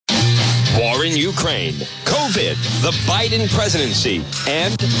war in Ukraine, COVID, the Biden presidency,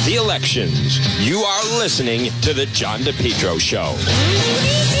 and the elections. You are listening to The John DePetro Show.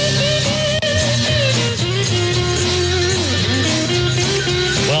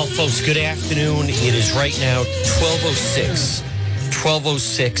 Well, folks, good afternoon. It is right now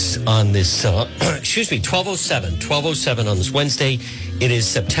 12:06 on this, 12:07 on this Wednesday. It is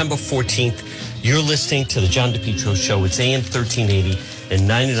September 14th. You're listening to The John DePetro Show. It's AM 1380 and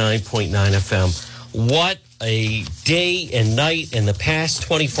 99.9 FM. What a day and night in the past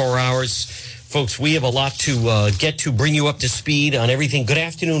 24 hours. Folks, we have a lot to get to, bring you up to speed on everything. Good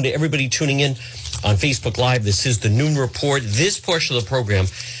afternoon to everybody tuning in on Facebook Live. This is the Noon Report. This portion of the program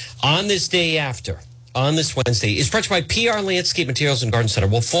on this day after, on this Wednesday, is brought to you by PR Landscape Materials and Garden Center.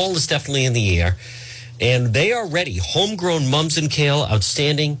 Well, fall is definitely in the air, and they are ready. Homegrown mums and kale,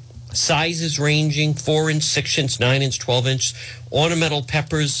 outstanding. Sizes ranging 4-inch, 6-inch, 9-inch, 12-inch. Ornamental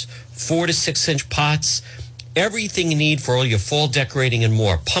peppers, 4 to 6-inch pots. Everything you need for all your fall decorating and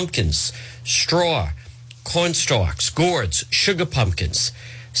more. Pumpkins, straw, corn stalks, gourds, sugar pumpkins.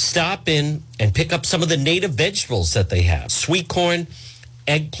 Stop in and pick up some of the native vegetables that they have. Sweet corn,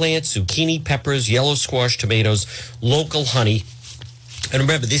 eggplant, zucchini, peppers, yellow squash, tomatoes, local honey. And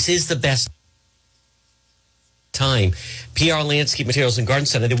remember, this is the best time. PR Landscape Materials and Garden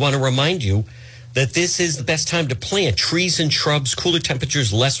Center, they want to remind you that this is the best time to plant trees and shrubs, cooler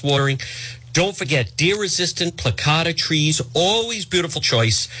temperatures, less watering. Don't forget, deer-resistant placata trees, always beautiful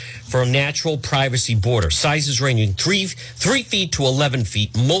choice for a natural privacy border. Sizes ranging 3 feet to 11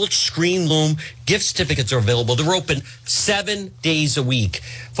 feet. Mulch, screen loom, gift certificates are available. They're open 7 days a week.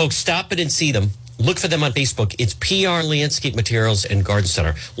 Folks, stop it and see them. Look for them on Facebook. It's PR Landscape Materials and Garden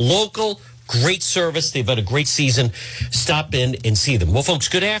Center. Local, great service. They've had a great season. Stop in and see them. Well, folks,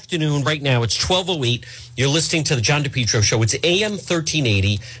 good afternoon. Right now, it's 12:08. You're listening to The John DePetro Show. It's AM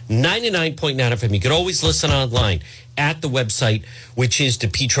 1380, 99.9 FM. You can always listen online at the website, which is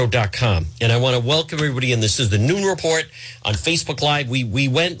DePetro.com. And I want to welcome everybody in. This is the Noon Report on Facebook Live. We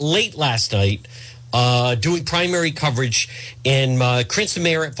went late last night doing primary coverage. And former Cranston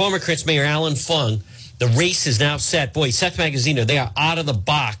Mayor Alan Fung, the race is now set. Boy, Seth Magaziner, they are out of the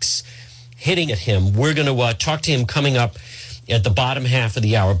box hitting at him. We're going to talk to him coming up at the bottom half of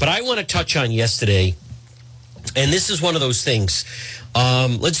the hour. But I want to touch on yesterday, and this is one of those things.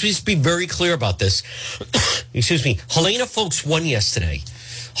 Let's just be very clear about this. Excuse me. Helena Foulkes won yesterday.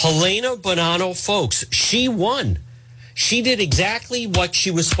 Helena Bonanno Foulkes, she won. She did exactly what she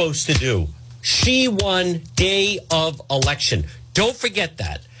was supposed to do. She won day of election. Don't forget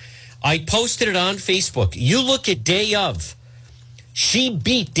that. I posted it on Facebook. You look at day of. She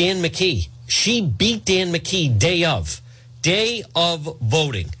beat Dan McKee. She beat Dan McKee day of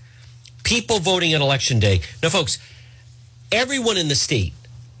voting. People voting on Election Day. Now, folks, everyone in the state,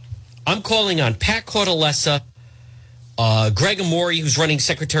 I'm calling on Pat Cortellessa, Greg Amore, who's running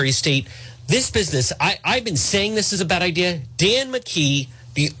Secretary of State. This business, I've been saying this is a bad idea. Dan McKee,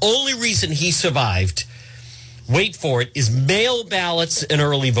 the only reason he survived, wait for it, is mail ballots and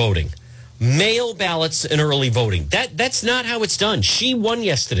early voting. Mail ballots and early voting. That's not how it's done. She won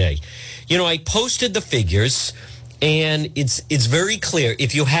yesterday. You know, I posted the figures, and it's very clear.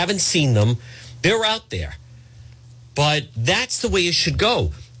 If you haven't seen them, they're out there. But that's the way it should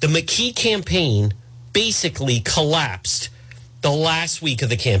go. The McKee campaign basically collapsed the last week of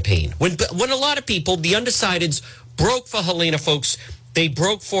the campaign. When a lot of people, the undecideds, broke for Helena Foulkes, they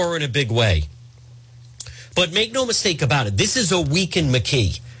broke for her in a big way. But make no mistake about it, this is a weakened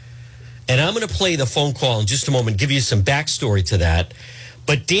McKee. And I'm going to play the phone call in just a moment, give you some backstory to that.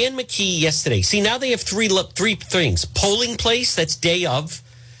 But Dan McKee yesterday, see, now they have three things. Polling place, that's day of.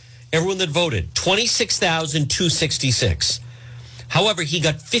 Everyone that voted, 26,266. However, he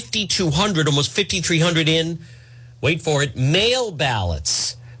got 5,200, almost 5,300 in, wait for it, mail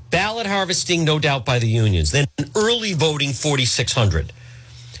ballots. Ballot harvesting, no doubt, by the unions. Then early voting, 4,600.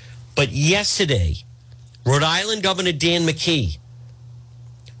 But yesterday, Rhode Island Governor Dan McKee,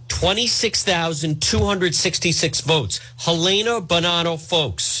 26,266 votes. Helena Bonanno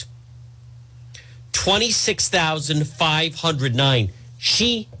Foulkes, 26,509.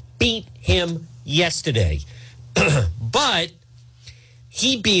 She beat him yesterday. But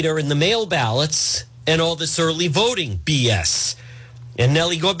he beat her in the mail ballots and all this early voting BS. And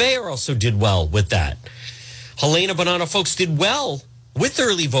Nellie Gorbea also did well with that. Helena Bonanno Foulkes did well with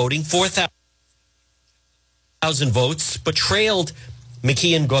early voting, 4,000 votes, but trailed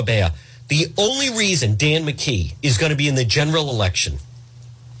McKee and Gorbea. The only reason Dan McKee is going to be in the general election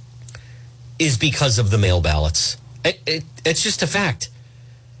is because of the mail ballots. It's just a fact.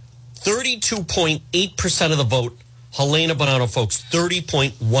 32.8% of the vote, Helena Bonanno Foulkes,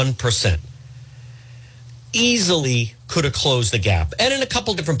 30.1%. easily could have closed the gap. And in a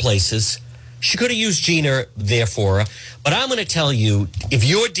couple different places. She could have used Gina there for her. But I'm going to tell you, if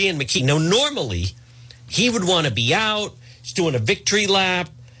you're Dan McKee, now normally he would want to be out. He's doing a victory lap.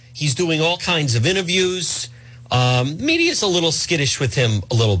 He's doing all kinds of interviews. Media's a little skittish with him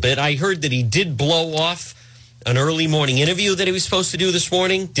a little bit. I heard that he did blow off an early morning interview that he was supposed to do this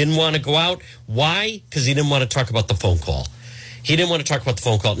morning. Didn't want to go out. Why? Because he didn't want to talk about the phone call. He didn't want to talk about the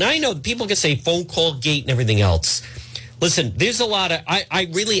phone call. Now, I know people can say phone call gate and everything else. Listen, there's a lot of,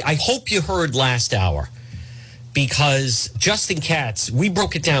 I hope you heard last hour, because Justin Katz, we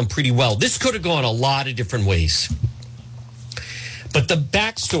broke it down pretty well. This could have gone a lot of different ways. But the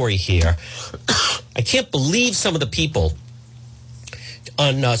backstory here, I can't believe some of the people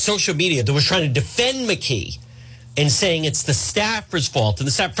on social media that was trying to defend McKee and saying it's the staffer's fault. And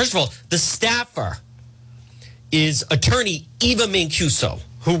the staff, first of all, the staffer is attorney Eva Mancuso,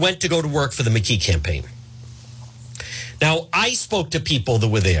 who went to go to work for the McKee campaign. Now, I spoke to people that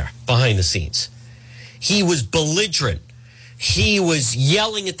were there behind the scenes. He was belligerent. He was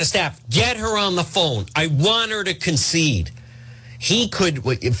yelling at the staff, get her on the phone. I want her to concede. He could,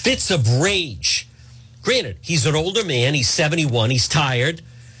 fits of rage. Granted, he's an older man. He's 71. He's tired.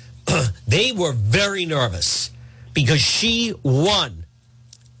 They were very nervous because she won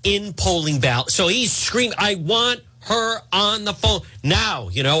in polling ballot. So he's screaming, I want her on the phone. Now,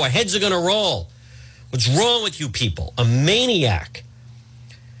 our heads are going to roll. What's wrong with you people? A maniac.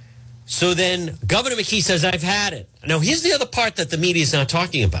 So then Governor McKee says, I've had it. Now, here's the other part that the media is not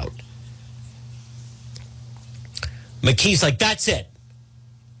talking about. McKee's like, that's it.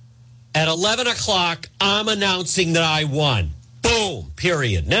 At 11 o'clock, I'm announcing that I won. Boom,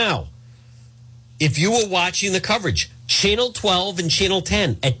 period. Now, if you were watching the coverage, Channel 12 and Channel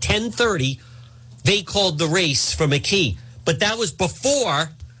 10, at 10:30, they called the race for McKee. But that was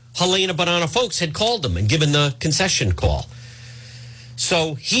before Helena Banana Folks had called him and given the concession call.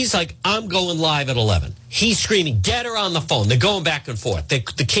 So he's like, I'm going live at 11. He's screaming, get her on the phone. They're going back and forth. The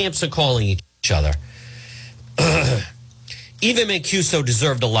camps are calling each other. Even Mancuso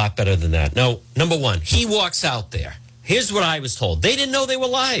deserved a lot better than that. Now, number one, he walks out there. Here's what I was told. They didn't know they were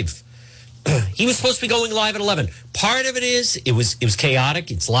live. He was supposed to be going live at 11. Part of it is, it was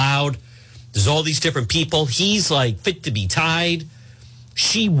chaotic. It's loud. There's all these different people. He's like fit to be tied.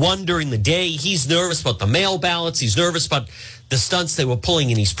 She won during the day. He's nervous about the mail ballots. He's nervous about the stunts they were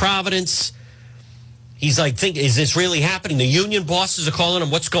pulling in East Providence. He's like, is this really happening? The union bosses are calling him,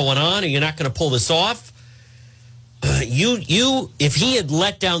 what's going on? Are you not going to pull this off? If he had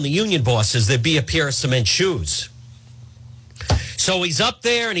let down the union bosses, there'd be a pair of cement shoes. So he's up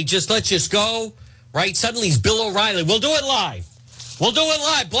there and let's just go, right? Suddenly he's Bill O'Reilly. We'll do it live. We'll do it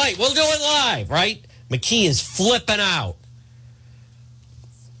live, Blake. We'll do it live, right? McKee is flipping out.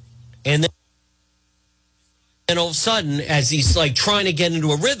 And then all of a sudden, as he's like trying to get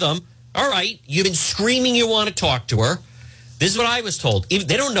into a rhythm, all right, you've been screaming you want to talk to her. This is what I was told. They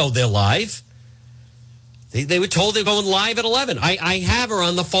don't know they're live. They were told they're going live at 11. I have her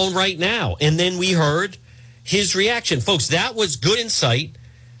on the phone right now. And then we heard his reaction. Folks, that was good insight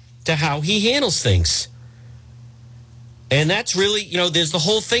to how he handles things. And that's really, there's the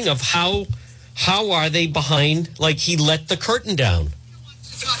whole thing of how are they behind, like he let the curtain down.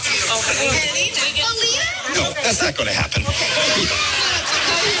 No, that's not going to happen.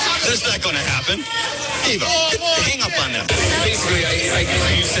 That's not going to happen. Eva, hang up on them. Basically,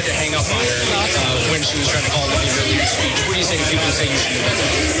 you said to hang up on her when she was trying to call me a leader speech. What do you say to people who say you should do that?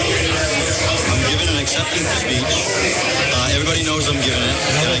 I'm giving an acceptance speech. Everybody knows I'm giving it.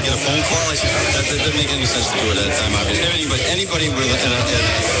 And I get a phone call. I said, that doesn't make any sense to do it at that time, obviously. Anybody with a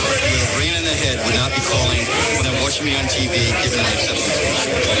brain in their head would not be calling when they're watching me on TV giving an acceptance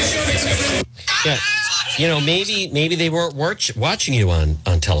speech. Yeah. Maybe they weren't watching you on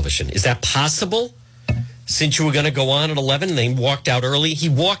television. Is that possible? Since you were going to go on at 11, they walked out early. He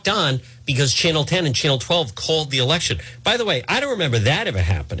walked on because Channel 10 and Channel 12 called the election. By the way, I don't remember that ever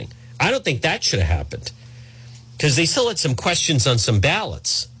happening. I don't think that should have happened because they still had some questions on some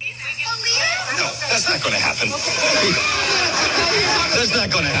ballots. No, that's not going to happen. That's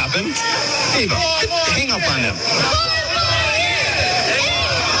not going to happen. Eva, hang up on them.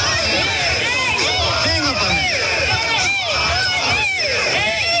 Hang up on them.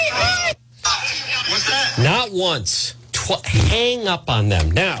 What's that? Not once. Hang up on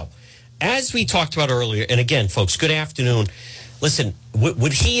them. Now, as we talked about earlier, and again, folks, good afternoon. Listen,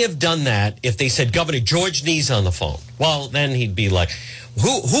 would he have done that if they said, Governor George Nee's on the phone? Well, then he'd be like,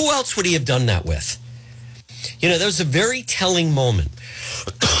 who else would he have done that with? There was a very telling moment.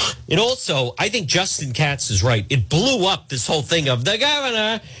 And also, I think Justin Katz is right. It blew up this whole thing of the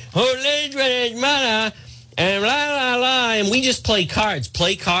governor who lives with his mother. And and we just play cards.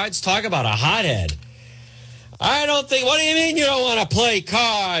 Play cards? Talk about a hothead. I don't think, what do you mean you don't want to play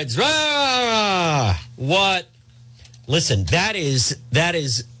cards? What? Listen, that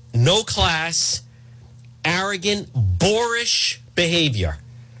is no class, arrogant, boorish behavior.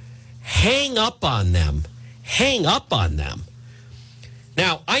 Hang up on them. Hang up on them.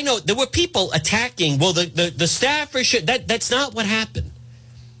 Now, I know there were people attacking, well, the staffer should, that's not what happened.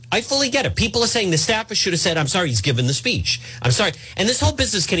 I fully get it. People are saying the staffer should have said, I'm sorry, he's given the speech. I'm sorry. And this whole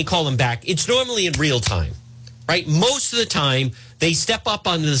business, can he call him back? It's normally in real time, right? Most of the time, they step up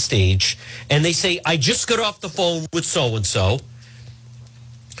onto the stage and they say, I just got off the phone with so-and-so.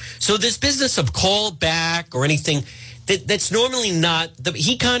 So this business of call back or anything, that's normally not,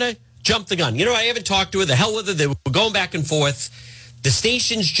 he kind of jumped the gun. You know, I haven't talked to her. The hell with her. They were going back and forth. The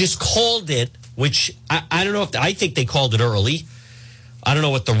stations just called it, which I don't know if, I think they called it early. I don't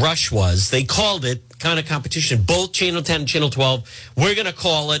know what the rush was. They called it kind of competition. Both Channel 10 and Channel 12. We're going to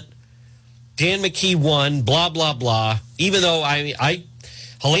call it. Dan McKee won, blah, blah, blah. Even though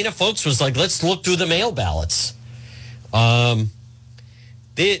Helena Folks was like, let's look through the mail ballots.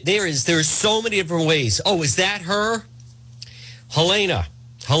 There's so many different ways. Oh, is that her? Helena,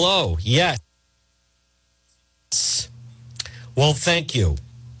 hello. Yes. Well, thank you.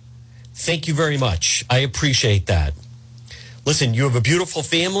 Thank you very much. I appreciate that. Listen, you have a beautiful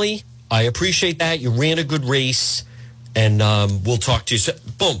family. I appreciate that. You ran a good race. And we'll talk to you. So,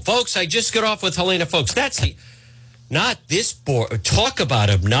 boom. Folks, I just got off with Helena Folks. That's not this board. Talk about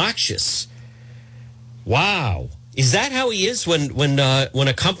obnoxious. Wow. Is that how he is when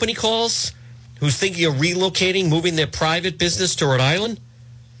a company calls who's thinking of relocating, moving their private business to Rhode Island?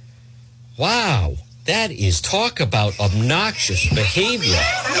 Wow. That is talk about obnoxious behavior.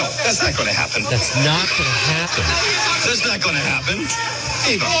 No, that's not going to happen. That's not going to happen. That's not going to happen.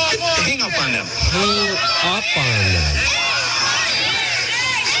 Eva, hang up on them. Hang up on them.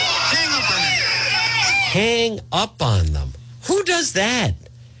 Hang up on them. Hang up on them. Who does that?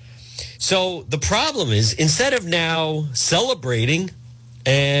 So the problem is, instead of now celebrating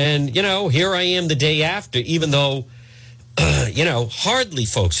and, you know, here I am the day after, even though, you know, hardly,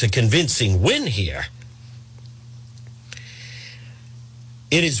 folks, a convincing win here.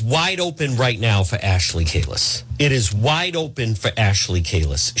 It is wide open right now for Ashley Kalis. It is wide open for Ashley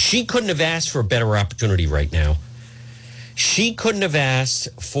Kalis. She couldn't have asked for a better opportunity right now. She couldn't have asked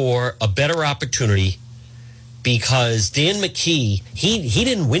for a better opportunity because Dan McKee, he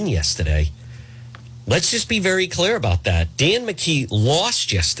didn't win yesterday. Let's just be very clear about that. Dan McKee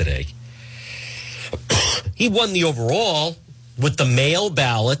lost yesterday. He won the overall with the mail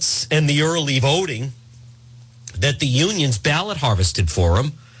ballots and the early voting that the union's ballot harvested for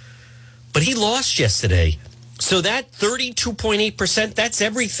him. But he lost yesterday. So that 32.8%, that's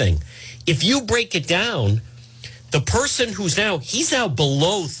everything. If you break it down, the person he's now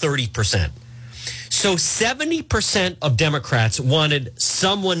below 30%. So 70% of Democrats wanted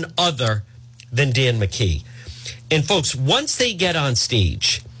someone other than Dan McKee. And folks, once they get on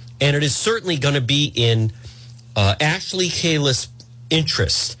stage, and it is certainly going to be in Ashley Kalis'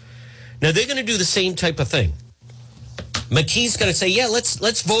 interest. Now, they're going to do the same type of thing. McKee's going to say, yeah,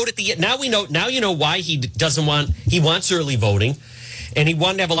 let's vote at the end. Now you know why he wants early voting, and he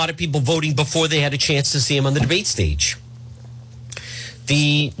wanted to have a lot of people voting before they had a chance to see him on the debate stage.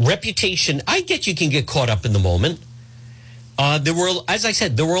 The reputation, I get you can get caught up in the moment. As I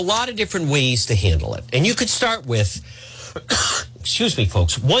said, there were a lot of different ways to handle it. And you could start with, excuse me,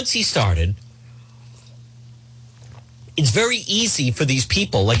 folks, once he started, it's very easy for these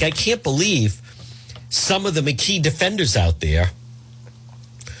people. Like, I can't believe some of the McKee defenders out there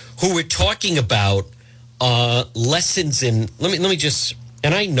who were talking about lessons in, let me just,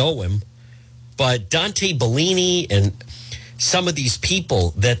 and I know him, but Dante Bellini and some of these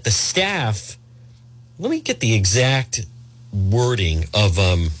people that the staff, let me get the exact wording of,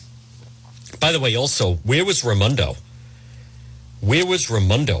 by the way, also, where was Raimondo? Where was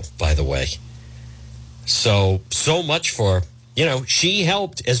Raimondo, by the way? So much for, you know, she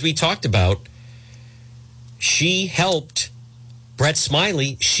helped, as we talked about, she helped Brett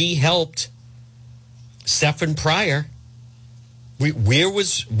Smiley. She helped Stephen Pryor. Where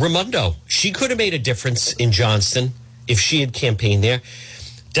was Raimondo? She could have made a difference in Johnston if she had campaigned there.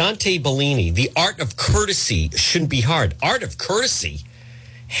 Dante Bellini, the art of courtesy shouldn't be hard. Art of courtesy.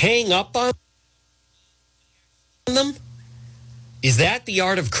 Hang up on them? Is that the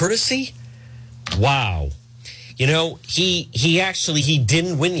art of courtesy? Wow. You know, he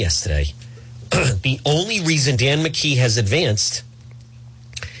didn't win yesterday. The only reason Dan McKee has advanced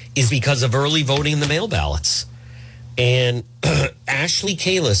is because of early voting in the mail ballots. And Ashley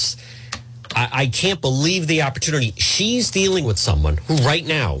Kalis, I can't believe the opportunity. She's dealing with someone who right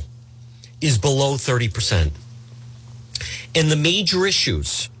now is below 30%. And the major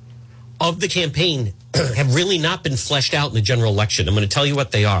issues of the campaign have really not been fleshed out in the general election. I'm going to tell you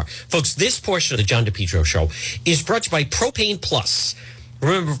what they are. Folks, this portion of the John DePietro Show is brought to you by Propane Plus.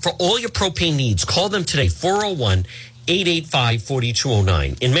 Remember, for all your propane needs, call them today,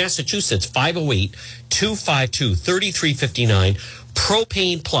 401-885-4209. In Massachusetts, 508-252-3359.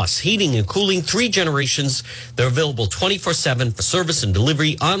 Propane Plus, heating and cooling, 3 generations. They're available 24/7 for service and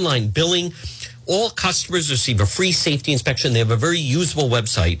delivery, online billing. All customers receive a free safety inspection. They have a very usable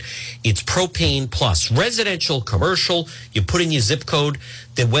website. It's Propane Plus. Residential, commercial, you put in your zip code.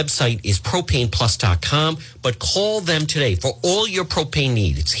 Their website is propaneplus.com. But call them today for all your propane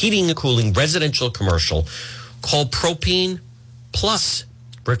needs. It's heating and cooling, residential, commercial. Call Propane Plus.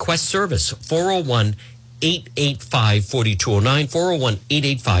 Request service, 401-885-4209,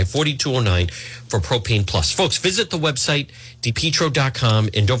 401-885-4209 for Propane Plus. Folks, visit the website, depetro.com,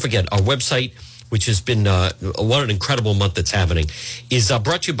 and don't forget, our website, which has been what an incredible month that's happening, is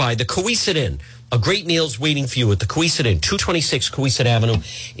brought to you by the Coesit Inn. A great meal's waiting for you at the Coesit Inn, 226 Coesit Avenue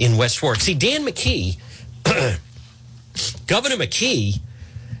in West Warwick. See, Dan McKee, Governor McKee,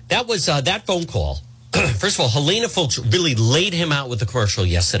 that was that phone call. First of all, Helena folks really laid him out with the commercial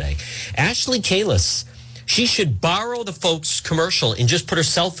yesterday. Ashley Kalis, she should borrow the folks' commercial and just put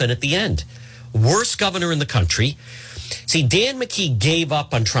herself in at the end. Worst governor in the country. See, Dan McKee gave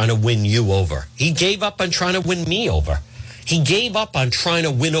up on trying to win you over. He gave up on trying to win me over. He gave up on trying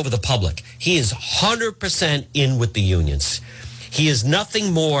to win over the public. He is 100% in with the unions. He is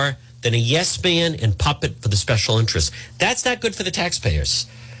nothing more than a yes man and puppet for the special interests. That's not good for the taxpayers.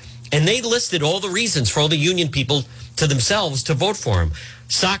 And they listed all the reasons for all the union people to themselves to vote for him.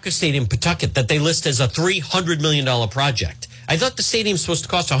 Soccer stadium, Pawtucket, that they list as a $300 million project. I thought the stadium's supposed to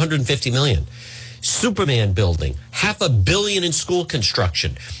cost $150 million. Superman building, $500 million in school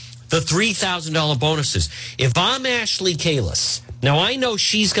construction, the $3,000 bonuses. If I'm Ashley Kalis, now I know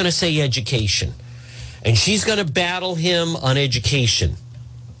she's going to say education, and she's going to battle him on education.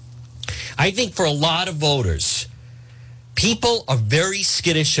 I think for a lot of voters, people are very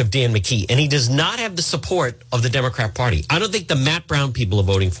skittish of Dan McKee, and he does not have the support of the Democrat Party. I don't think the Matt Brown people are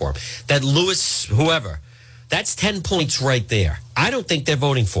voting for him. That Lewis, whoever, that's 10 points right there. I don't think they're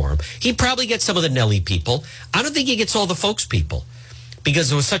voting for him. He probably gets some of the Nelly people. I don't think he gets all the folks people because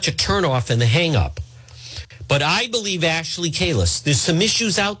there was such a turnoff and the hang-up. But I believe Ashley Kalis, there's some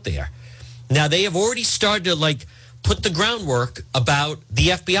issues out there. Now, they have already started to, put the groundwork about the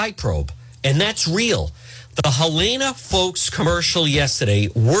FBI probe, and that's real. The Helena folks commercial yesterday,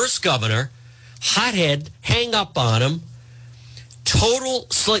 worst governor, hothead, hang up on him, total,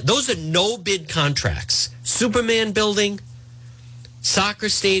 those are no bid contracts. Superman building, soccer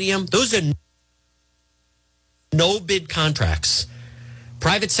stadium, those are no bid contracts.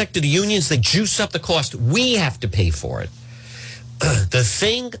 Private sector, the unions, they juice up the cost. We have to pay for it. The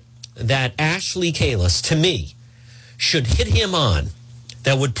thing that Ashley Kalis, to me, should hit him on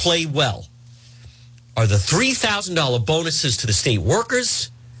that would play well are the $3,000 bonuses to the state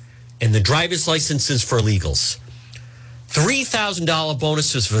workers and the driver's licenses for illegals. $3,000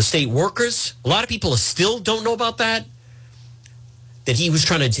 bonuses for the state workers. A lot of people still don't know about that. That he was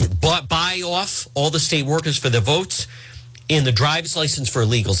trying to buy off all the state workers for their votes, and the driver's license for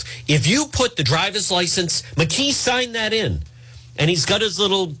illegals. If you put the driver's license, McKee signed that in, and he's got his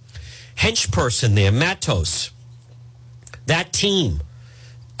little hench person there, Matos. That team.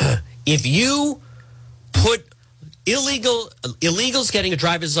 If you put illegals getting a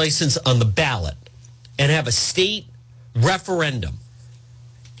driver's license on the ballot and have a state referendum,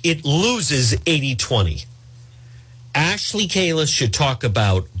 it loses 80-20. Ashley Kalis should talk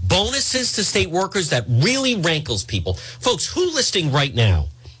about bonuses to state workers that really rankles people. Folks, who listing right now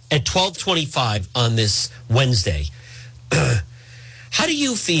at 12:25 on this Wednesday? How do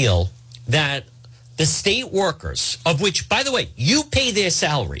you feel that the state workers, of which, by the way, you pay their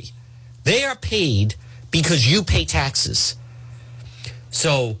salary, they are paid because you pay taxes.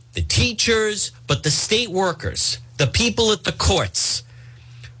 So the teachers, but the state workers, the people at the courts,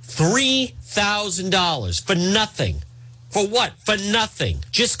 $3,000 for nothing. For what? For nothing.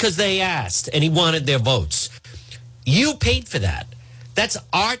 Just because they asked and he wanted their votes. You paid for that. That's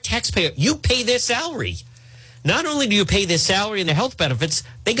our taxpayer. You pay their salary. Not only do you pay their salary and their health benefits,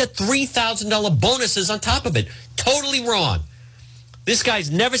 they got $3,000 bonuses on top of it. Totally wrong. This guy's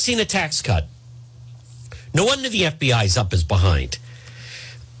never seen a tax cut. No wonder the FBI's up his behind.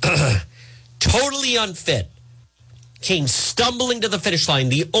 Totally unfit. Came stumbling to the finish line.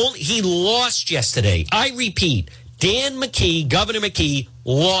 He lost yesterday. I repeat, Dan McKee, Governor McKee,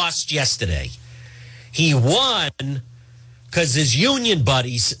 lost yesterday. He won because his union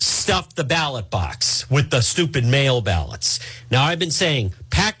buddies stuffed the ballot box with the stupid mail ballots. Now, I've been saying,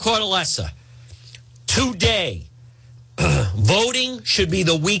 Pat Cortellessa, today, voting should be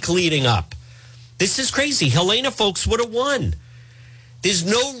the week leading up. This is crazy. Helena folks would have won. There's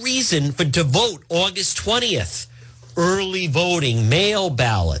no reason to vote August 20th. Early voting, mail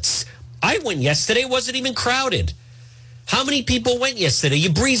ballots. I went yesterday. It wasn't even crowded. How many people went yesterday?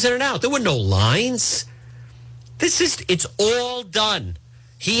 You breezing it out. There were no lines. It's all done.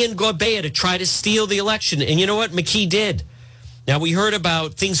 He and Gorbea to try to steal the election. And you know what? McKee did. Now, we heard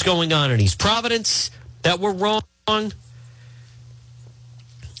about things going on in East Providence that were wrong.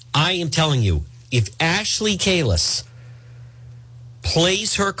 I am telling you, if Ashley Kalis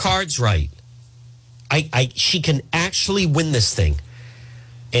plays her cards right, she can actually win this thing.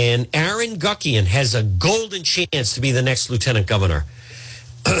 And Aaron Guckian has a golden chance to be the next lieutenant governor.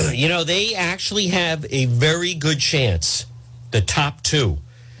 You know, they actually have a very good chance, the top two.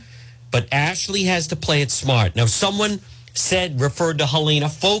 But Ashley has to play it smart. Now, someone referred to Helena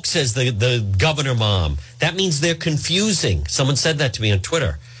Folks as the governor mom. That means they're confusing. Someone said that to me on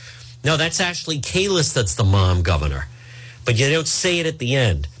Twitter. No, that's Ashley Kalis that's the mom governor. But you don't say it at the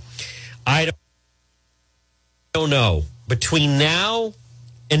end. I don't know. Between now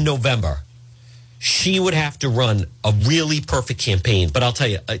and November, she would have to run a really perfect campaign. But I'll tell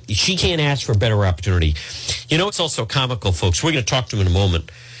you, she can't ask for a better opportunity. You know, it's also comical, folks. We're going to talk to him in a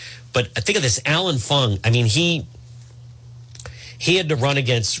moment. But I think of this Alan Fung. I mean, he had to run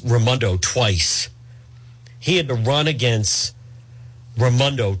against Raimondo twice. He had to run against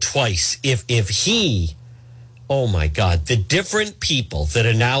Raimondo twice. If he, oh my God, the different people that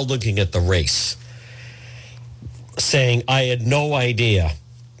are now looking at the race saying, I had no idea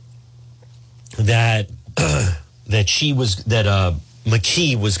that McKee was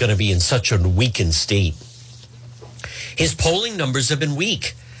going to be in such a weakened state. His polling numbers have been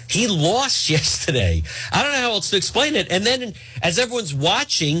weak. He lost yesterday. I don't know how else to explain it. And then as everyone's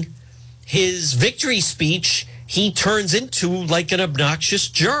watching his victory speech, he turns into like an obnoxious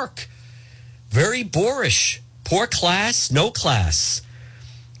jerk. Very boorish. Poor class, no class.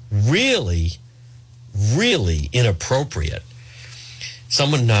 Really, really inappropriate.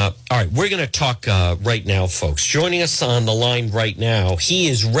 Someone, all right, we're going to talk right now, folks. Joining us on the line right now, he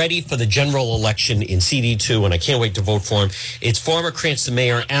is ready for the general election in CD2, and I can't wait to vote for him. It's former Cranston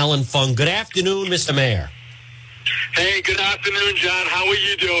Mayor Alan Fung. Good afternoon, Mr. Mayor. Hey, good afternoon, John. How are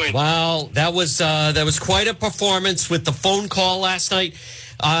you doing? Wow, that was quite a performance with the phone call last night.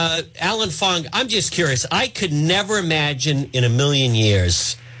 Alan Fung, I'm just curious. I could never imagine in a million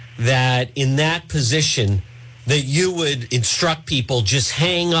years that in that position that you would instruct people just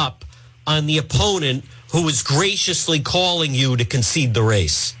hang up on the opponent who was graciously calling you to concede the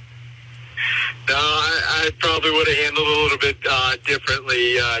race. No, I probably would have handled it a little bit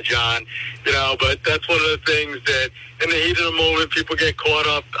differently, John. You know, but that's one of the things that in the heat of the moment, people get caught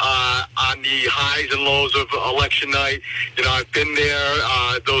up on the highs and lows of election night. You know, I've been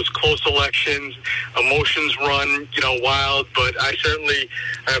there, those close elections, emotions run, wild, but I certainly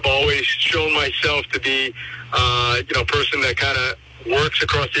have always shown myself to be, a person that kind of works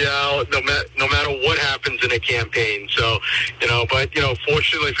across the aisle no matter what happens in a campaign. So,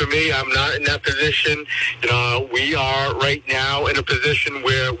 fortunately for me, I'm not in that position. We are right now in a position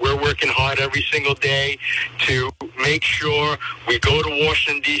where we're working hard every single day to make sure we go to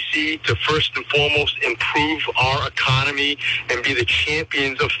Washington, D.C. to first and foremost improve our economy and be the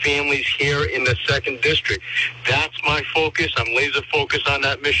champions of families here in the 2nd District. That's my focus. I'm laser focused on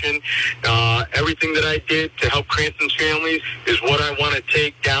that mission. Everything that I did to help Cranston's families is what I want to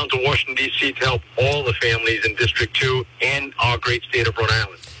take down to Washington, D.C. to help all the families in District 2 and our great state of Rhode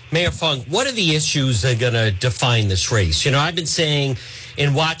Island. Mayor Fung, what are the issues that are going to define this race? I've been saying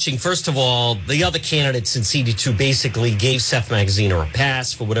in watching, first of all, the other candidates in CD2 basically gave Seth Magaziner a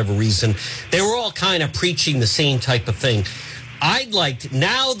pass for whatever reason. They were all kind of preaching the same type of thing.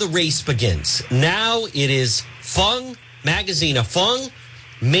 Now the race begins. Now it is Fung, Magaziner. Fung,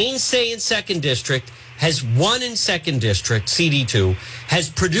 mainstay in 2nd District, has won in 2nd District, CD2, has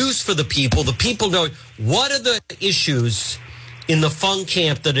produced for the people. The people know what are the issues in the Fung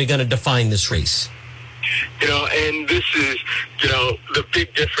camp that are going to define this race. And this is, the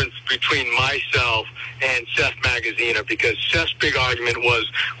big difference between myself and Seth Magaziner, because Seth's big argument was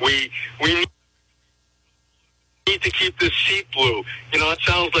we need to keep this seat blue. It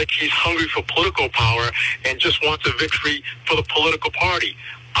sounds like he's hungry for political power and just wants a victory for the political party.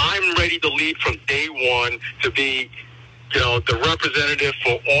 I'm ready to lead from day one to be, the representative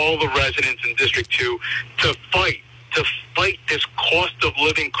for all the residents in District 2 to fight to fight this cost of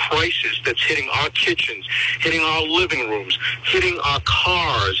living crisis that's hitting our kitchens, hitting our living rooms, hitting our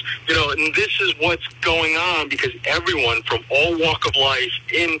cars. And this is what's going on because everyone from all walk of life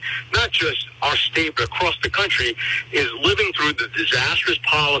in not just our state but across the country is living through the disastrous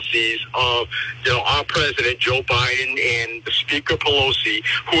policies of our president Joe Biden and the Speaker Pelosi,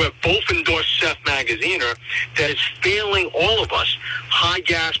 who have both endorsed Seth Magaziner, that is failing all of us. High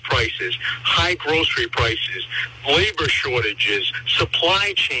gas prices, high grocery prices, labor shortages,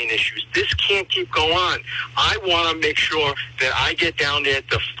 supply chain issues. This can't keep going on. I want to make sure that I get down there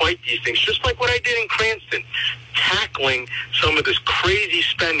to fight these things, just like what I did in Cranston, tackling some of this crazy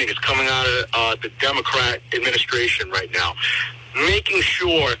spending that's coming out of the Democrat administration right now. Making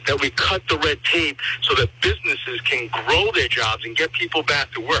sure that we cut the red tape so that businesses can grow their jobs and get people back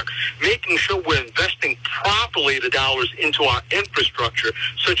to work. Making sure we're investing properly the dollars into our infrastructure,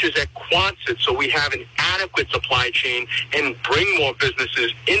 such as at Quonset, so we have an adequate supply chain and bring more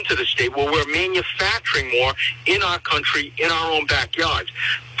businesses into the state where we're manufacturing more in our country, in our own backyards.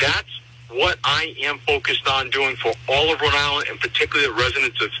 That's what I am focused on doing for all of Rhode Island, and particularly the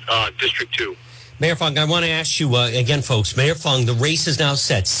residents of District 2. Mayor Fung, I want to ask you again, folks. Mayor Fung, the race is now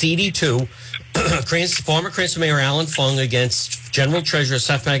set. CD2, former Cranston Mayor Alan Fung against General Treasurer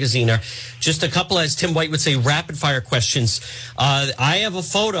Seth Magaziner. Just a couple, as Tim White would say, rapid-fire questions. I have a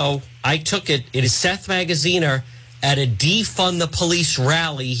photo. I took it. It is Seth Magaziner at a Defund the Police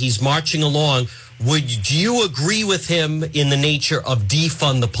rally. He's marching along. Do you agree with him in the nature of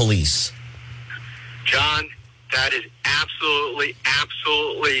defund the police? John, that is absolutely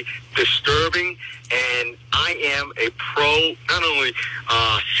disturbing, and I am a pro, not only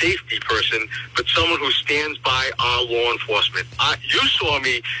safety person, but someone who stands by our law enforcement. You saw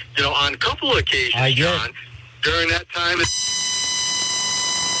me, on a couple of occasions, John, during that time.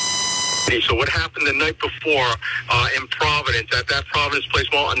 So what happened the night before in Providence, at that Providence Place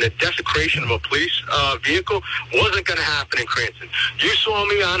Mall, and the desecration of a police vehicle wasn't going to happen in Cranston. You saw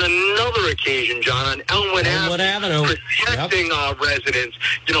me on another occasion, John, on Elmwood Avenue, protecting our residents,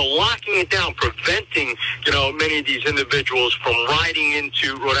 locking it down, preventing, many of these individuals from riding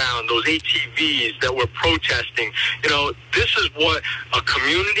into Rhode Island, those ATVs that were protesting. This is what a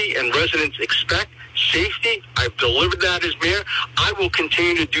community and residents expect. Safety, I've delivered that as mayor. I will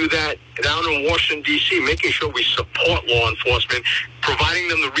continue to do that down in Washington, D.C., making sure we support law enforcement, providing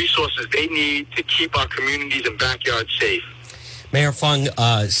them the resources they need to keep our communities and backyards safe. Mayor Fung,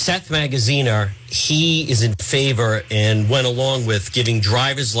 Seth Magaziner, he is in favor and went along with giving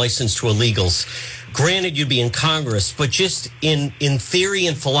driver's license to illegals. Granted, you'd be in Congress, but just in theory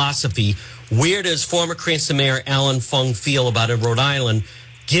and philosophy, where does former Cranston Mayor Alan Fung feel about in Rhode Island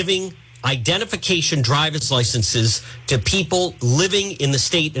giving identification driver's licenses to people living in the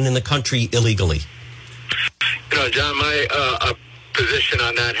state and in the country illegally? John, my position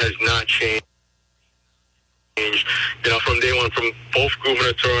on that has not changed. From day one, from both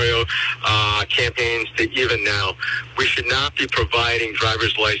gubernatorial campaigns to even now, we should not be providing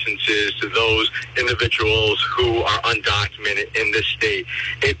driver's licenses to those individuals who are undocumented in this state.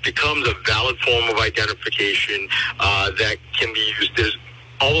 It becomes a valid form of identification that can be used as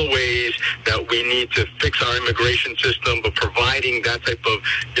all the ways that we need to fix our immigration system, but providing that type of,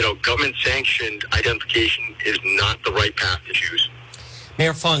 government-sanctioned identification is not the right path to choose.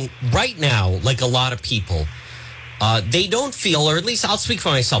 Mayor Fung, right now, like a lot of people, they don't feel, or at least I'll speak for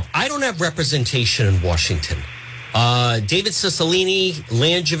myself, I don't have representation in Washington. David Cicilline,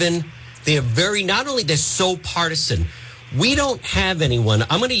 Langevin, not only they're so partisan, we don't have anyone.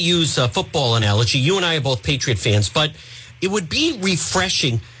 I'm going to use a football analogy. You and I are both Patriot fans, but it would be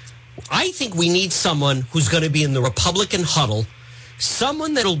refreshing. I think we need someone who's going to be in the Republican huddle,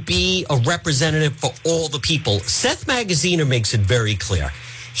 someone that'll be a representative for all the people. Seth Magaziner makes it very clear.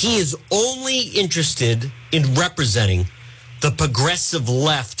 He is only interested in representing the progressive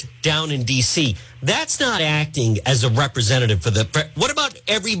left down in D.C. That's not acting as a representative for the... What about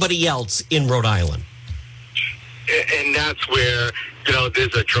everybody else in Rhode Island? And that's where,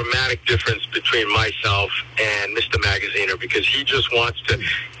 there's a dramatic difference between myself and Mr. Magaziner, because he just wants to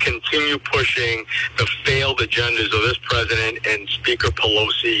continue pushing the failed agendas of this president and Speaker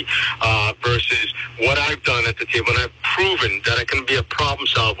Pelosi versus what I've done at the table. And I've proven that I can be a problem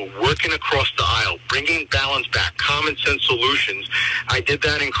solver, working across the aisle, bringing balance back, common sense solutions. I did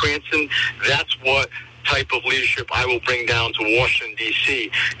that in Cranston. That's what type of leadership I will bring down to Washington, D.C.,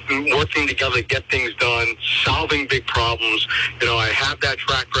 working together to get things done, solving big problems. I have that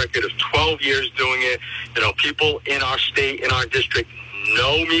track record of 12 years doing it. People in our state, in our district,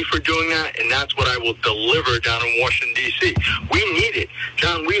 know me for doing that, and that's what I will deliver down in Washington, D.C. We need it.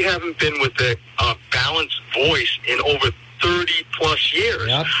 John, we haven't been with a balanced voice in over 30-plus years.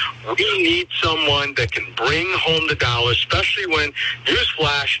 Yep. We need someone that can bring home the dollar, especially when,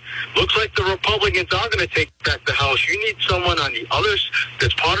 newsflash, looks like the Republicans are going to take back the House. You need someone on the others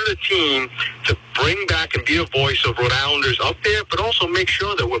that's part of the team to bring back and be a voice of Rhode Islanders up there, but also make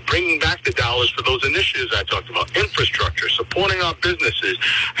sure that we're bringing back the dollars for those initiatives I talked about, infrastructure, supporting our businesses,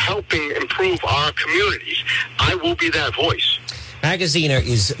 helping improve our communities. I will be that voice. Magaziner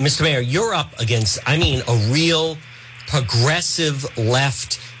is, Mr. Mayor, you're up against, I mean, a real progressive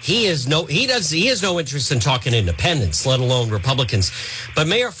left. He has no interest in talking independents, let alone Republicans. But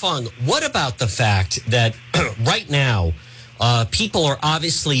Mayor Fung, what about the fact that right now people are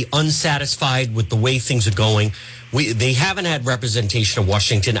obviously unsatisfied with the way things are going? They haven't had representation in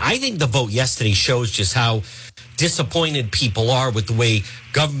Washington. I think the vote yesterday shows just how disappointed people are with the way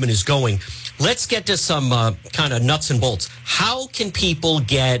government is going. Let's get to some kind of nuts and bolts. How can people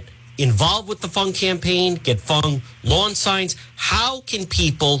get involved with the Fung campaign, get Fung lawn signs? How can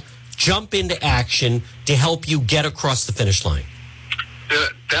people jump into action to help you get across the finish line? The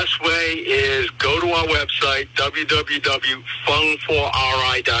best way is go to our website,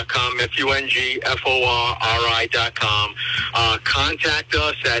 www.fung4ri.com, FUNGFORRI.com. Contact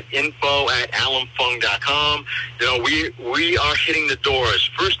us at info@alanfung.com. You know, we are hitting the doors.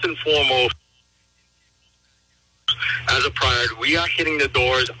 First and foremost, as a priority, we are hitting the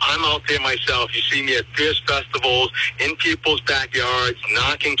doors. I'm out there myself. You see me at Fierce festivals, in people's backyards,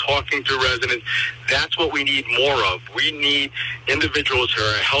 knocking, talking to residents. That's what we need more of. We need individuals who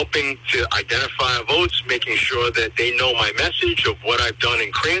are helping to identify our votes, making sure that they know my message of what I've done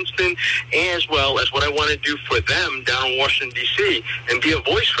in Cranston, as well as what I want to do for them down in Washington, D.C., and be a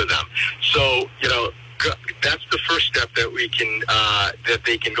voice for them. So, you know, that's the first step that we can that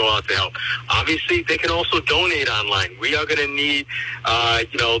they can go out to help. Obviously, they can also donate online. We are going to need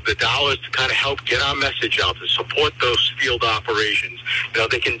the dollars to kind of help get our message out, to support those field operations. You know,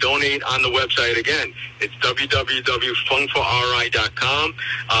 they can donate on the website. Again, it's www.fung4ri.com.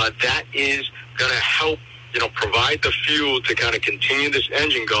 That is going to help, you know, provide the fuel to kind of continue this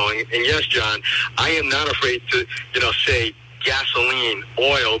engine going. And yes, John, I am not afraid to, say gasoline,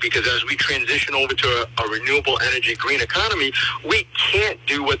 oil, because as we transition over to a renewable energy green economy, we can't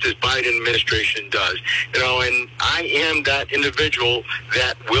do what this Biden administration does. And I am that individual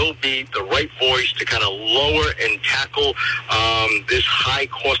that will be the right voice to kind of lower and tackle this high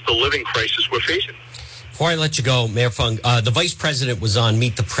cost of living crisis we're facing. Before I let you go, Mayor Fung, the vice president was on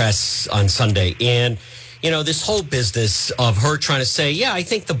Meet the Press on Sunday, and this whole business of her trying to say, yeah, I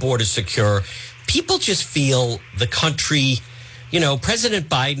think the border's secure. People just feel the country, President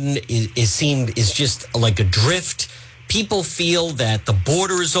Biden is just like adrift. People feel that the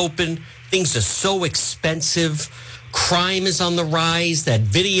border is open. Things are so expensive. Crime is on the rise. That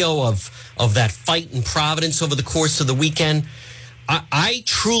video of that fight in Providence over the course of the weekend. I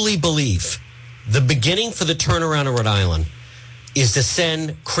truly believe the beginning for the turnaround of Rhode Island is to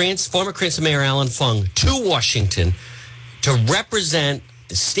send former Cranston Mayor Alan Fung to Washington to represent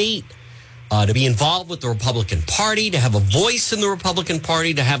the state, to be involved with the Republican Party, to have a voice in the Republican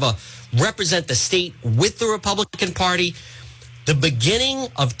Party, to represent the state with the Republican Party. The beginning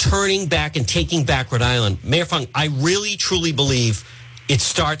of turning back and taking back Rhode Island. Mayor Fung, I really, truly believe it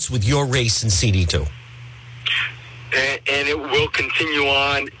starts with your race in CD2. And it will continue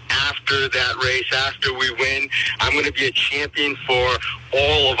on after that race, after we win. I'm going to be a champion for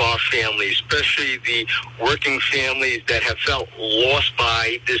all of our families, especially the working families that have felt lost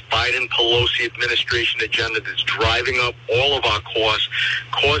by this Biden-Pelosi administration agenda that's driving up all of our costs,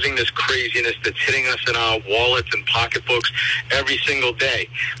 causing this craziness that's hitting us in our wallets and pocketbooks every single day.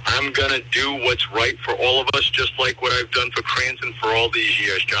 I'm going to do what's right for all of us, just like what I've done for Cranston for all these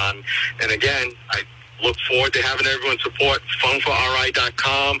years, John. And again, I look forward to having everyone support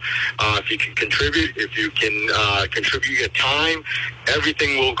fung4ri.com. If you can contribute, if you can contribute your time,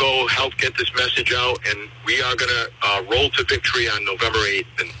 everything will go help get this message out, and we are going to roll to victory on November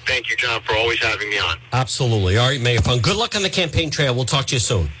 8th. And thank you, John, for always having me on. Absolutely. All right, Mayor Fung. Good luck on the campaign trail. We'll talk to you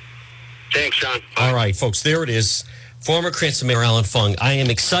soon. Thanks, John. Bye. All right, folks, there it is. Former Cranston Mayor Alan Fung. I am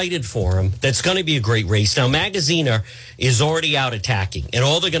excited for him. That's going to be a great race. Now, Magaziner is already out attacking, and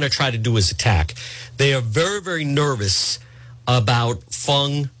all they're going to try to do is attack. They are very, very nervous about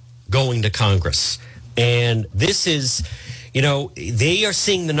Fung going to Congress. And this is, they are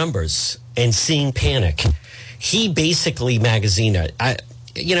seeing the numbers and seeing panic. He basically, Magaziner,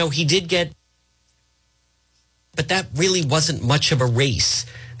 he did get, but that really wasn't much of a race.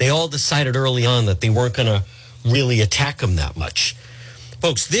 They all decided early on that they weren't going to really attack him that much.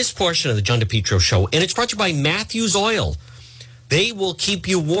 Folks, this portion of the John DePietro Show, and it's brought to you by Matthews Oil. They will keep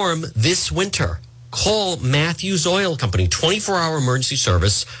you warm this winter. Call Matthews Oil Company, 24-hour emergency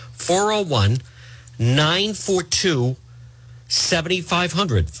service,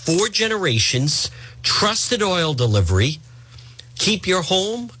 401-942-7500. 4 generations, trusted oil delivery. Keep your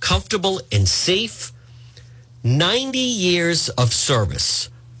home comfortable and safe. 90 years of service.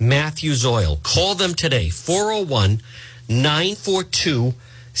 Matthews Oil. Call them today,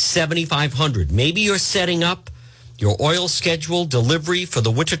 401-942-7500. Maybe you're setting up your oil schedule delivery for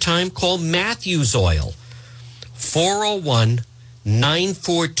the wintertime. Call Matthews Oil,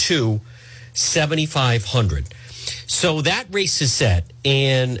 401-942-7500. So that race is set,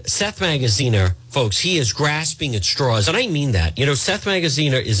 and Seth Magaziner, folks, he is grasping at straws, and I mean that. You know, Seth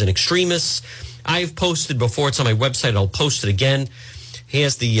Magaziner is an extremist. I've posted before. It's on my website. I'll post it again. He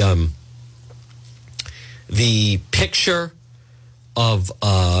has the picture of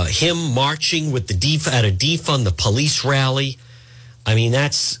him marching with at a defund the police rally. I mean,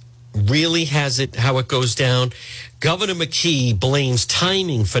 that's really how it goes down. Governor McKee blames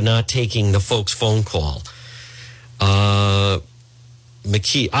timing for not taking the folks' phone call. McKee,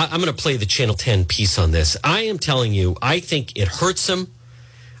 I'm going to play the Channel 10 piece on this. I am telling you, I think it hurts him.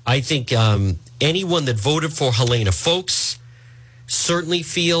 I think anyone that voted for Helena Foulkes certainly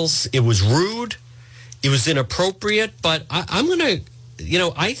feels it was rude, it was inappropriate, but I'm going to,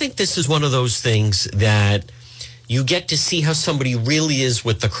 I think this is one of those things that you get to see how somebody really is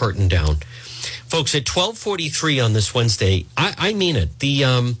with the curtain down. Folks, at 12:43 on this Wednesday, I mean it. The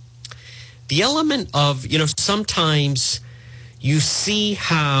element of, sometimes you see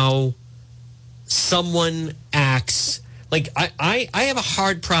how someone acts. Like, I have a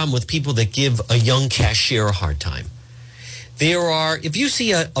hard problem with people that give a young cashier a hard time. If you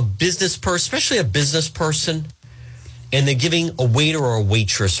see a business person, especially a business person, and they're giving a waiter or a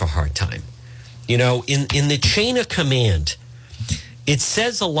waitress a hard time, in the chain of command, it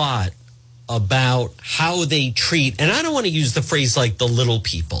says a lot about how they treat, and I don't want to use the phrase like the little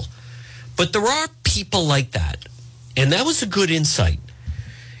people, but there are people like that. And that was a good insight.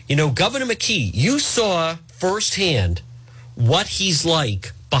 Governor McKee, you saw firsthand what he's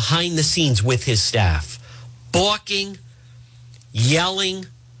like behind the scenes with his staff. Balking, yelling,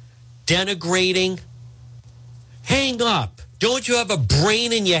 denigrating. Hang up. Don't you have a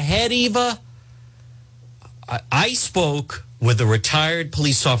brain in your head, Eva? I spoke with a retired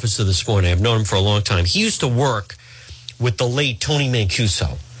police officer this morning. I've known him for a long time. He used to work with the late Tony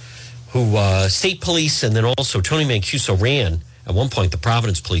Mancuso, who state police, and then also Tony Mancuso ran at one point the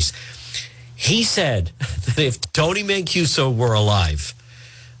Providence Police. He said that if Tony Mancuso were alive,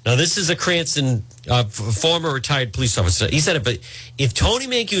 now this is a Cranston former retired police officer. He said, but if Tony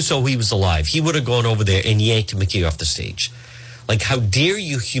Mancuso, he was alive, he would have gone over there and yanked McKee off the stage. Like, how dare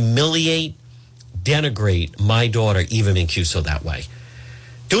you humiliate, denigrate my daughter, Eva Mancuso, that way?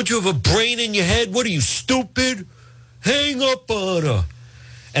 Don't you have a brain in your head? What are you, stupid? Hang up on her.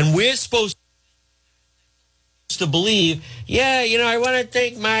 And we're supposed to believe, I want to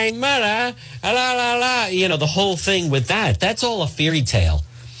thank my mother, the whole thing with that. That's all a fairy tale.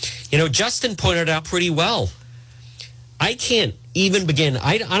 Justin pointed out pretty well. I can't even begin.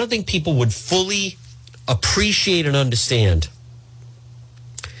 I don't think people would fully appreciate and understand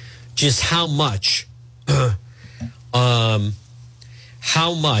just how much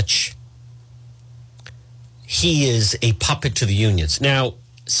he is a puppet to the unions. Now,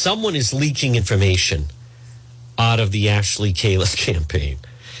 someone is leaking information out of the Ashley Kalus campaign.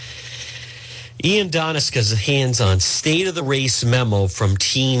 Ian Doniska's hands on state of the race memo from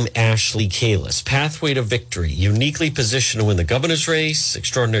Team Ashley Kalus. Pathway to victory. Uniquely positioned to win the governor's race.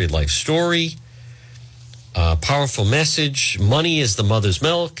 Extraordinary life story. Powerful message. Money is the mother's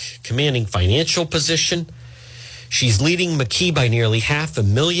milk. Commanding financial position. She's leading McKee by nearly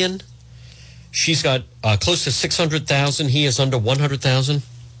 $500,000. She's got close to 600,000. He is under 100,000.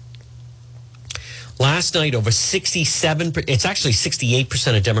 Last night, over 67%, it's actually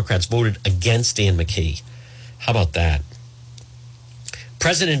 68% of Democrats voted against Dan McKee. How about that?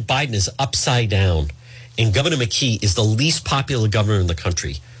 President Biden is upside down, and Governor McKee is the least popular governor in the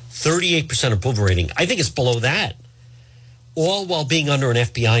country. 38% approval rating. I think it's below that. All while being under an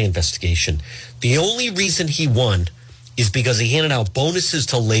FBI investigation. The only reason he won is because he handed out bonuses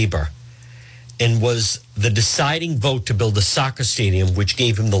to labor and was the deciding vote to build a soccer stadium, which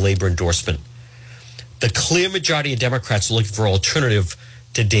gave him the labor endorsement. The clear majority of Democrats are looking for an alternative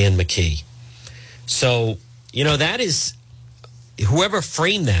to Dan McKee. So, that is, whoever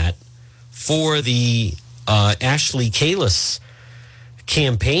framed that for the Ashley Kalus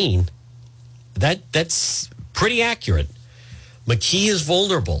campaign, that's pretty accurate. McKee is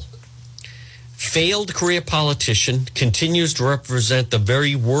vulnerable. Failed career politician, continues to represent the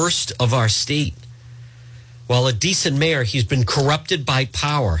very worst of our state. While a decent mayor, he's been corrupted by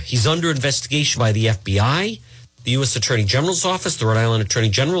power. He's under investigation by the FBI, the U.S. Attorney General's Office, the Rhode Island Attorney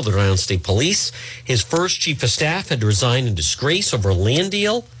General, the Rhode Island State Police. His first chief of staff had to resign in disgrace over a land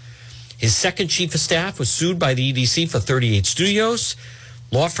deal. His second chief of staff was sued by the EDC for 38 studios.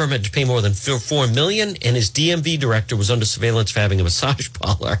 Law firm had to pay more than $4 million, and his DMV director was under surveillance for having a massage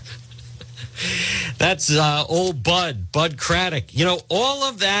parlor. That's old Bud Craddock. You know, all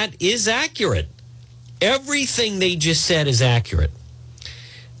of that is accurate. Everything they just said is accurate.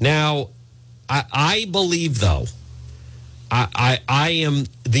 Now, I believe, though, I am,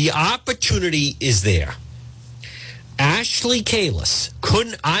 the opportunity is there. Ashley Kalis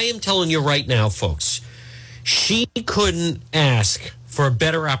couldn't, I am telling you right now, folks, she couldn't ask for a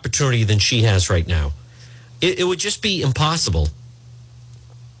better opportunity than she has right now. It would just be impossible.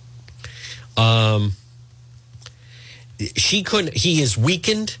 She couldn't, he is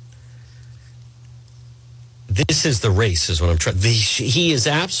weakened. This is the race, is what I'm trying. He is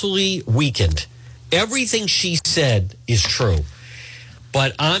absolutely weakened. Everything she said is true.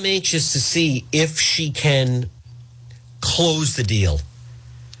 But I'm anxious to see if she can close the deal.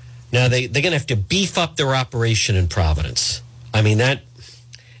 Now, they're going to have to beef up their operation in Providence. I mean, that,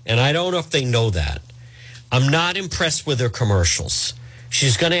 and I don't know if they know that. I'm not impressed with her commercials.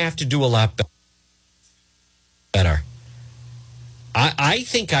 She's going to have to do a lot better. I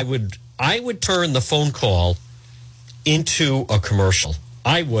think I would turn the phone call into a commercial.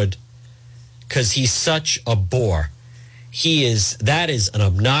 I would, because he's such a bore. That is an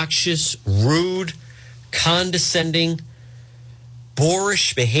obnoxious, rude, condescending,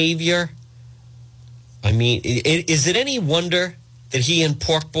 boorish behavior. I mean, is it any wonder that he and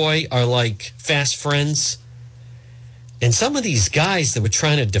Pork Boy are like fast friends? And some of these guys that were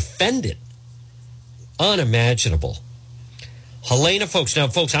trying to defend it, unimaginable. Helena, folks. Now,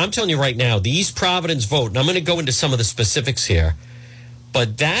 folks, I'm telling you right now, the East Providence vote, and I'm going to go into some of the specifics here,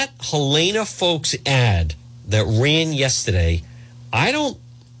 but that Helena folks ad that ran yesterday, I don't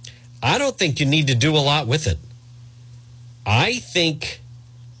think you need to do a lot with it. I think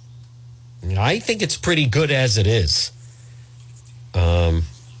it's pretty good as it is.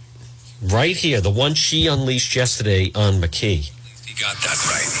 Right here, the one she unleashed yesterday on McKee. He got that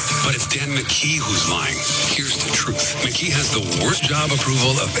right. But it's Dan McKee who's lying. Here's the truth. McKee has the worst job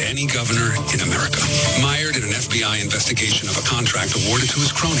approval of any governor in America. Mired in an FBI investigation of a contract awarded to his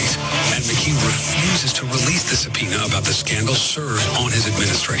cronies. And McKee refuses to release the subpoena about the scandal served on his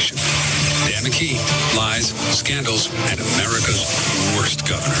administration. Dan McKee, lies, scandals, and America's worst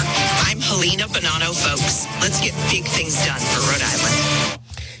governor. I'm Helena Bonanno, folks. Let's get big things done for Rhode Island.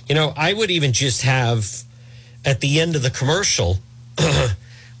 You know, I would even just have, at the end of the commercial,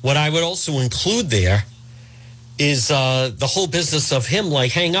 what I would also include there is the whole business of him,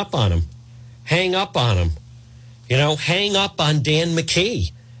 like, hang up on him. Hang up on him. You know, hang up on Dan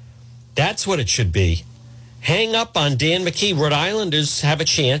McKee. That's what it should be. Hang up on Dan McKee. Rhode Islanders have a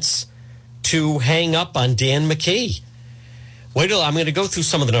chance to hang up on Dan McKee. Wait till I'm going to go through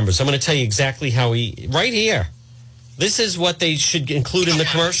some of the numbers. I'm going to tell you exactly how he, right here. This is what they should include in the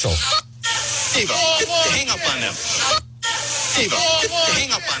commercial. Eva, hang up on them. Eva,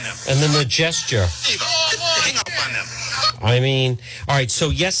 hang up on them. And then the gesture. Eva, hang up on them. I mean, all right, so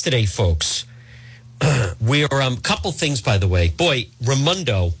yesterday, folks, we're couple things, by the way. Boy,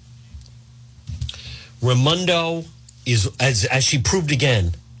 Raimondo is, as she proved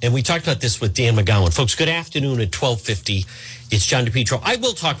again, and we talked about this with Dan McGowan. Folks, good afternoon at 12:50. It's John DePietro. I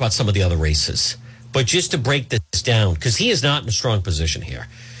will talk about some of the other races, but just to break this down, because he is not in a strong position here.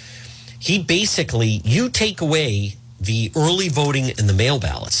 He basically, you take away the early voting in the mail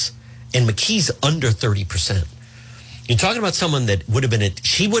ballots, and McKee's under 30%. You're talking about someone that would have been,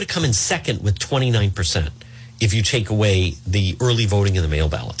 she would have come in second with 29% if you take away the early voting in the mail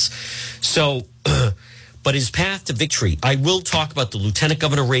ballots. So, but his path to victory, I will talk about the lieutenant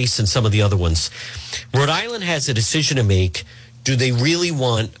governor race and some of the other ones. Rhode Island has a decision to make. Do they really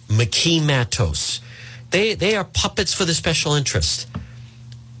want McKee Matos? They are puppets for the special interest.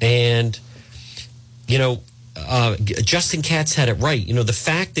 And, you know, Justin Katz had it right. You know, the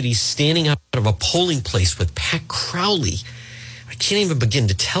fact that he's standing out of a polling place with Pat Crowley, I can't even begin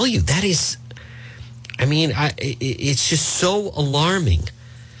to tell you. That is, I mean, it's just so alarming.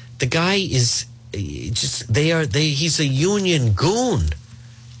 The guy is just, he's a union goon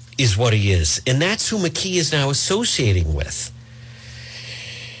is what he is. And that's who McKee is now associating with.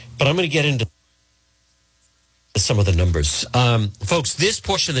 But I'm going to get into some of the numbers. Folks, this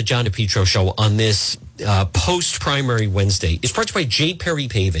portion of the John DePietro show on this post-primary Wednesday is brought to you by J. Perry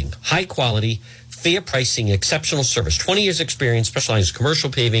Paving. High quality, fair pricing, exceptional service. 20 years experience, specialized in commercial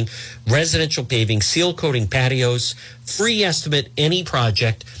paving, residential paving, seal coating patios. Free estimate, any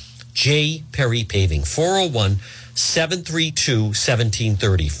project. J. Perry Paving.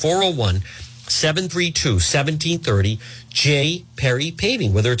 401-732-1730. 401-732-1730. J. Perry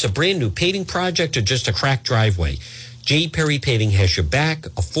Paving. Whether it's a brand new paving project or just a cracked driveway, J. Perry Paving has your back.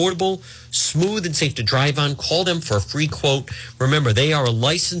 Affordable, smooth, and safe to drive on. Call them for a free quote. Remember, they are a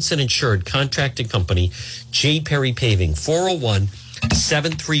licensed and insured contracted company. J. Perry Paving.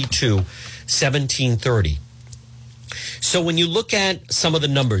 401-732-1730. So when you look at some of the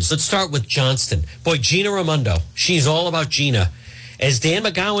numbers, let's start with Johnston. Boy, Gina Raimondo, she's all about Gina. As Dan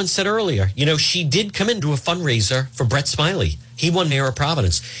McGowan said earlier, she did come into a fundraiser for Brett Smiley. He won Mayor of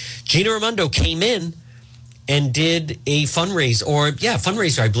Providence. Gina Raimondo came in and did a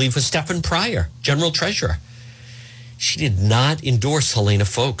fundraiser, I believe, for Stephen Pryor, General Treasurer. She did not endorse Helena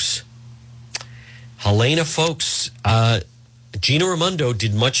Folks. Gina Raimondo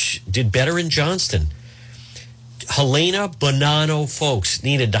did better in Johnston. Helena Bonanno Folks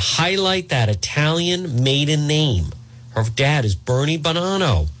needed to highlight that Italian maiden name. Her dad is Bernie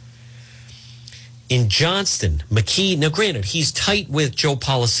Bonanno. In Johnston, McKee, now granted, he's tight with Joe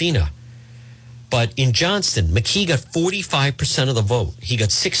Policina, but in Johnston, McKee got 45% of the vote. He got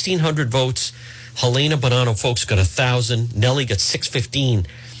 1,600 votes. Helena Bonanno Folks got 1,000. Nellie got 615.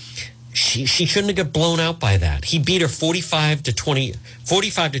 She shouldn't have got blown out by that. He beat her 45 to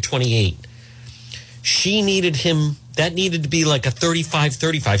 28. She needed him. That needed to be like a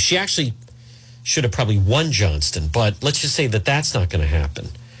 35-35. She actually should have probably won Johnston, but let's just say that's not going to happen.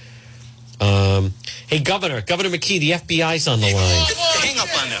 Hey, Governor McKee, the FBI's on the line. Hang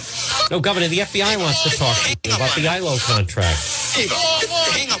up on them. No, Governor, the FBI wants to talk to you about the ILO contract.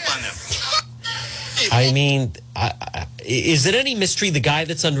 Hang up on them. I mean, is it any mystery the guy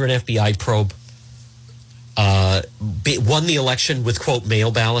that's under an FBI probe won the election with, quote, mail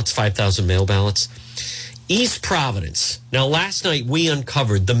ballots, 5,000 mail ballots? East Providence. Now, last night we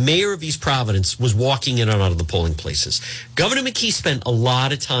uncovered the mayor of East Providence was walking in and out of the polling places. Governor McKee spent a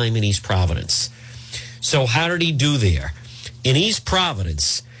lot of time in East Providence. So how did he do there? In East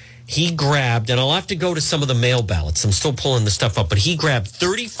Providence, he grabbed, and I'll have to go to some of the mail ballots. I'm still pulling the stuff up, but he grabbed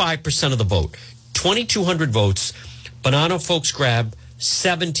 35% of the vote, 2,200 votes. Bonanno Folks grabbed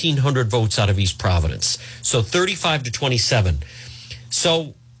 1,700 votes out of East Providence. So 35 to 27.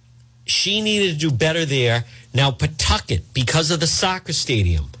 So she needed to do better there. Now, Pawtucket, because of the soccer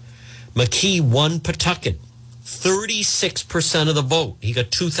stadium, McKee won Pawtucket. 36% of the vote. He got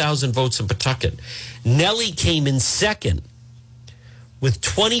 2,000 votes in Pawtucket. Nellie came in second with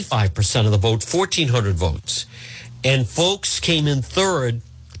 25% of the vote, 1,400 votes. And Folks came in third,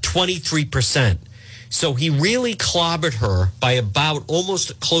 23%. So he really clobbered her by about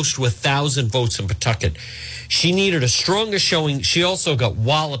almost close to 1,000 votes in Pawtucket. She needed a stronger showing. She also got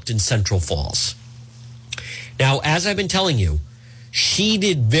walloped in Central Falls. Now, as I've been telling you, she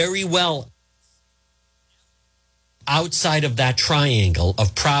did very well outside of that triangle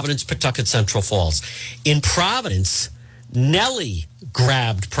of Providence, Pawtucket, Central Falls. In Providence, Nellie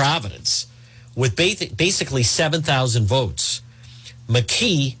grabbed Providence with basically 7,000 votes.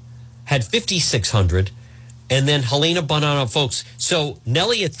 McKee had 5,600, and then Helena Bonanno Folks. So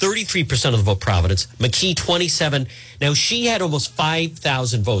Nellie had 33% of the vote, Providence. McKee, 27. Now, she had almost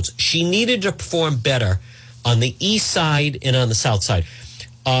 5,000 votes. She needed to perform better on the east side and on the south side.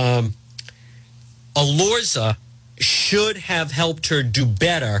 Alorza should have helped her do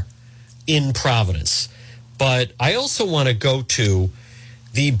better in Providence. But I also want to go to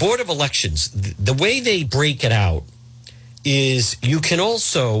the Board of Elections. The way they break it out is you can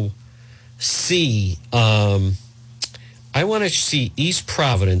also see, I want to see East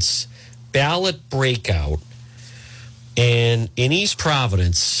Providence ballot breakout. And in East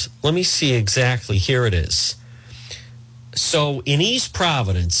Providence, let me see exactly. Here it is. So in East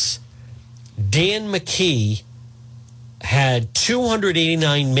Providence, Dan McKee had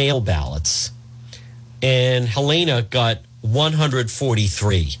 289 mail ballots, and Helena got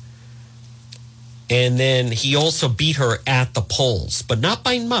 143. And then he also beat her at the polls, but not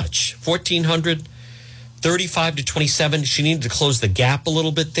by much. 1,400, 35 to 27. She needed to close the gap a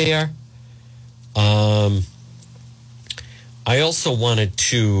little bit there. I also wanted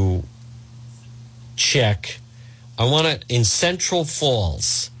to check. In Central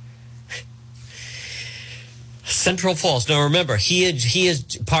Falls. Central Falls. Now remember, he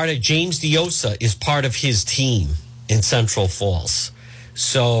is part of James Diosa is part of his team in Central Falls.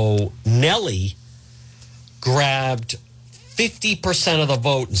 So Nellie grabbed 50% of the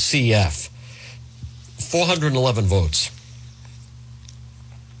vote in CF. 411 votes.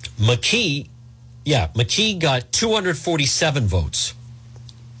 McKee got 247 votes.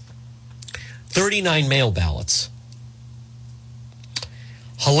 39 mail ballots.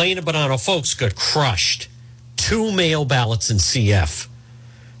 Helena Bonanno, folks, got crushed. 2 mail ballots in CF.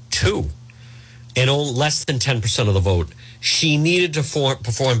 2. And only less than 10% of the vote. She needed to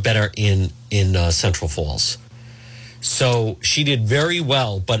perform better in Central Falls. So she did very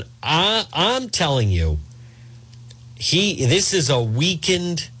well. But I'm telling you, this is a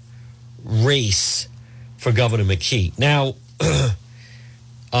weakened race for Governor McKee. Now,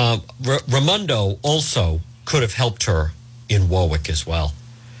 Raimondo also could have helped her in Warwick as well.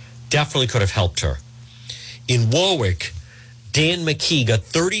 Definitely could have helped her. In Warwick, Dan McKee got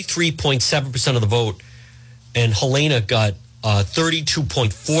 33.7% of the vote, and Helena got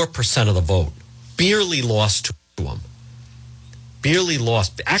 32.4% of the vote. Barely lost to him. Barely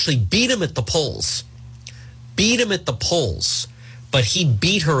lost. Actually beat him at the polls. But he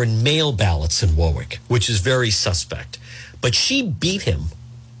beat her in mail ballots in Warwick, which is very suspect. But she beat him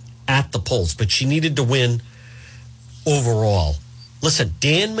at the polls, but she needed to win overall. Listen,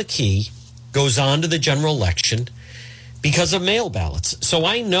 Dan McKee goes on to the general election because of mail ballots. So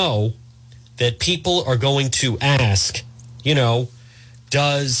I know that people are going to ask,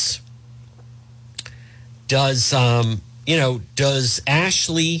 does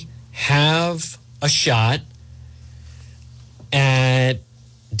Ashley have a shot at,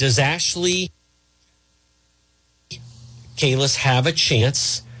 does Ashley Kalus have a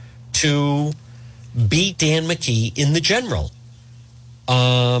chance to beat Dan McKee in the general?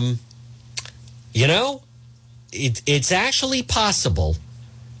 It's actually possible,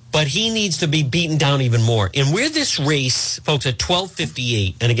 but he needs to be beaten down even more. And where this race, folks, at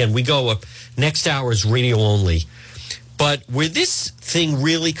 12:58, and again, we go up, next hour is radio only, but where this thing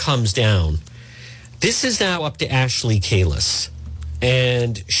really comes down, this is now up to Ashley Kalus,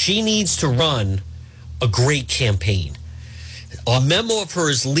 and she needs to run a great campaign. A memo of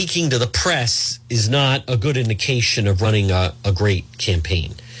hers leaking to the press is not a good indication of running a great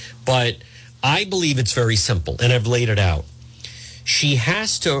campaign. But I believe it's very simple, and I've laid it out. She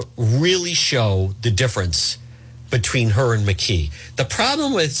has to really show the difference between her and McKee. The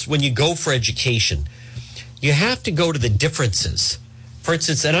problem is when you go for education, you have to go to the differences. For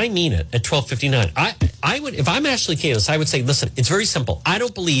instance, and I mean it, at 12:59, I would, if I'm Ashley Kalus, I would say, listen, it's very simple. I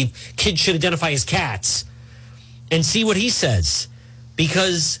don't believe kids should identify as cats. And see what he says.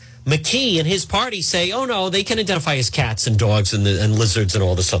 Because McKee and his party say, oh, no, they can identify as cats and dogs and lizards and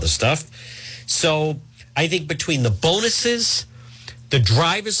all this other stuff. So I think between the bonuses, the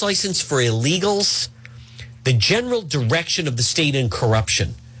driver's license for illegals, the general direction of the state in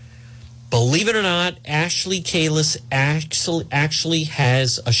corruption, believe it or not, Ashley Kalus actually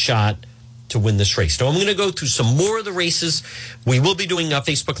has a shot to win this race. Now, I'm going to go through some more of the races. We will be doing a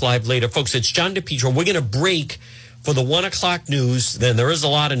Facebook Live later. Folks, it's John DePietro. We're going to break for the 1 o'clock news. Then there is a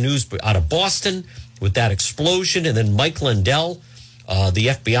lot of news out of Boston with that explosion. And then Mike Lindell, the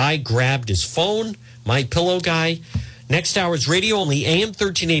FBI grabbed his phone, My Pillow guy. Next hour is radio only, AM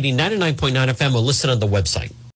 1380, 99.9 FM, or listen on the website.